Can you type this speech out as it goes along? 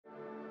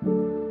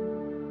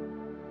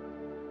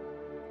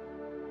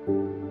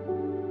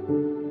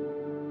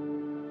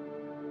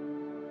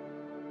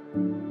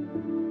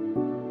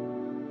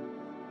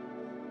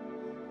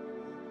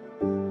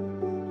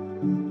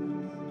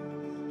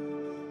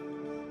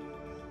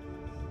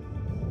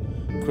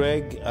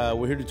Craig,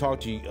 we're here to talk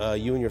to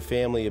you and your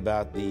family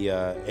about the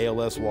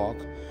ALS walk.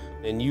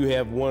 And you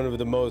have one of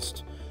the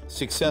most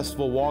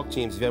successful walk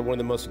teams. You've had one of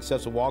the most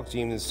successful walk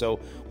teams, and so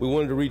we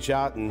wanted to reach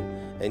out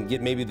and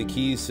get maybe the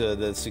keys to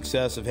the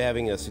success of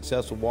having a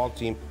successful walk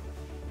team.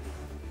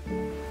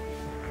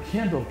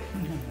 Kendall.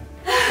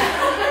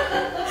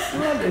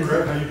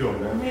 Greg, how you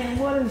doing, man? Man,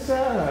 what is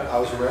that? I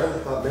was around. I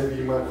thought maybe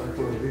you might like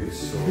one of these.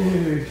 So.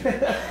 Dude.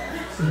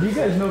 So do you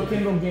guys know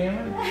Kendall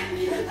Gammon?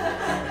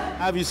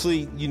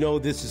 Obviously, you know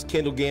this is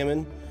Kendall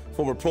Gammon,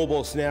 former Pro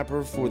Bowl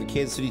snapper for the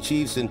Kansas City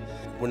Chiefs, and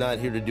we're not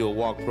here to do a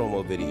walk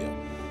promo video.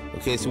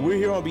 Okay, so we're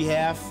here on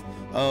behalf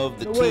of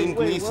the Team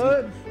Gleason.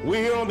 What?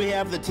 We're here on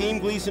behalf of the Team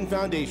Gleason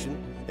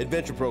Foundation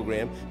Adventure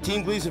Program.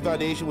 Team Gleason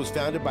Foundation was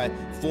founded by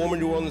former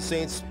New Orleans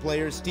Saints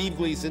player Steve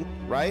Gleason,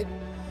 right?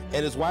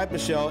 And his wife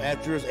Michelle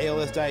after his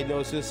ALS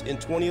diagnosis in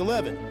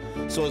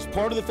 2011. So as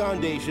part of the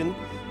foundation,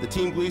 the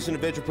Team Gleason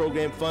Adventure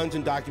Program funds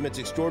and documents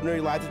extraordinary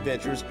life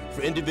adventures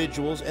for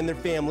individuals and their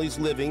families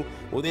living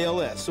with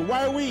ALS. So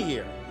why are we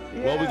here?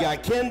 Yeah. Well, we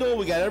got Kendall,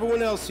 we got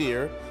everyone else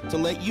here to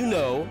let you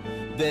know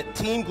that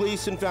Team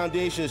Gleason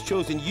Foundation has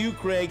chosen you,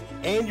 Craig,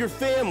 and your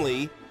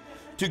family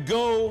to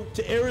go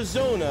to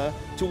Arizona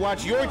to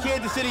watch your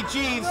Kansas City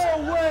Chiefs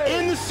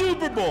in the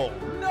Super Bowl.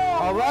 No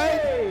all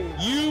right? way.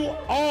 You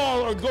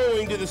all are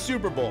going to the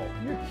Super Bowl.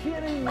 You're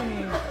kidding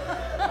me.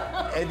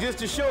 And just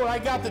to show it, I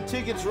got the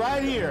tickets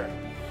right here.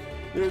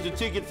 There's a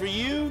ticket for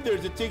you,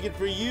 there's a ticket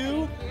for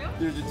you,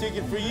 there's a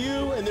ticket for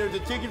you, and there's a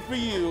ticket for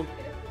you.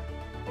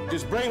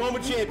 Just bring home a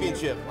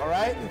championship, all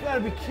right? You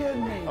gotta be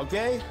kidding me.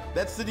 Okay?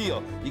 That's the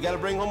deal. You gotta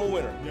bring home a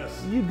winner.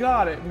 Yes. You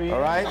got it, man. All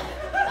right?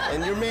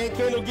 And your man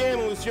Kendall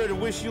Gammon was here to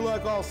wish you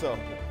luck also.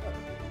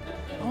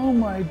 Oh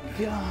my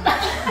God.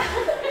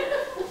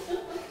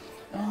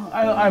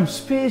 I'm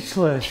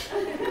speechless.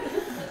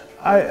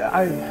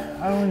 I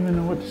don't even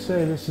know what to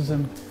say. This is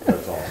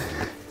That's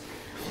awesome.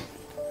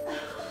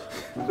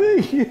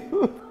 Thank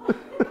you.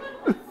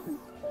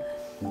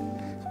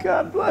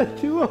 God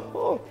bless you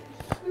all.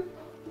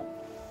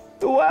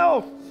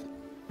 Wow.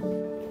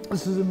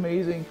 This is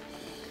amazing.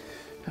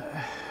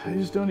 I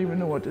just don't even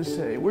know what to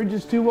say. We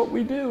just do what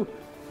we do,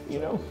 you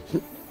know.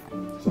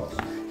 That's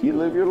awesome. You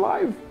live your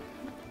life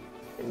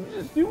and you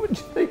just do what you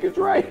think is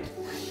right.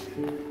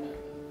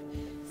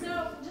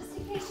 So, just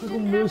in case you We're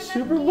didn't going to the have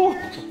Super enough Bowl.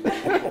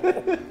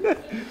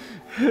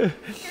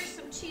 here's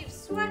some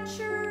Chiefs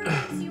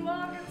sweatshirts. You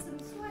all got some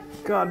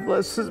sweatshirts. God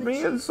blesses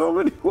me in so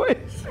many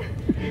ways.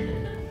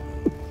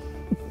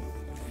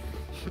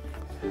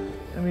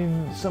 I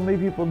mean, so many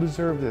people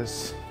deserve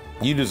this.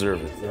 You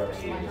deserve it.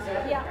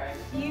 Yeah,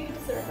 you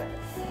deserve it.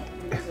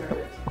 You deserve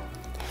it.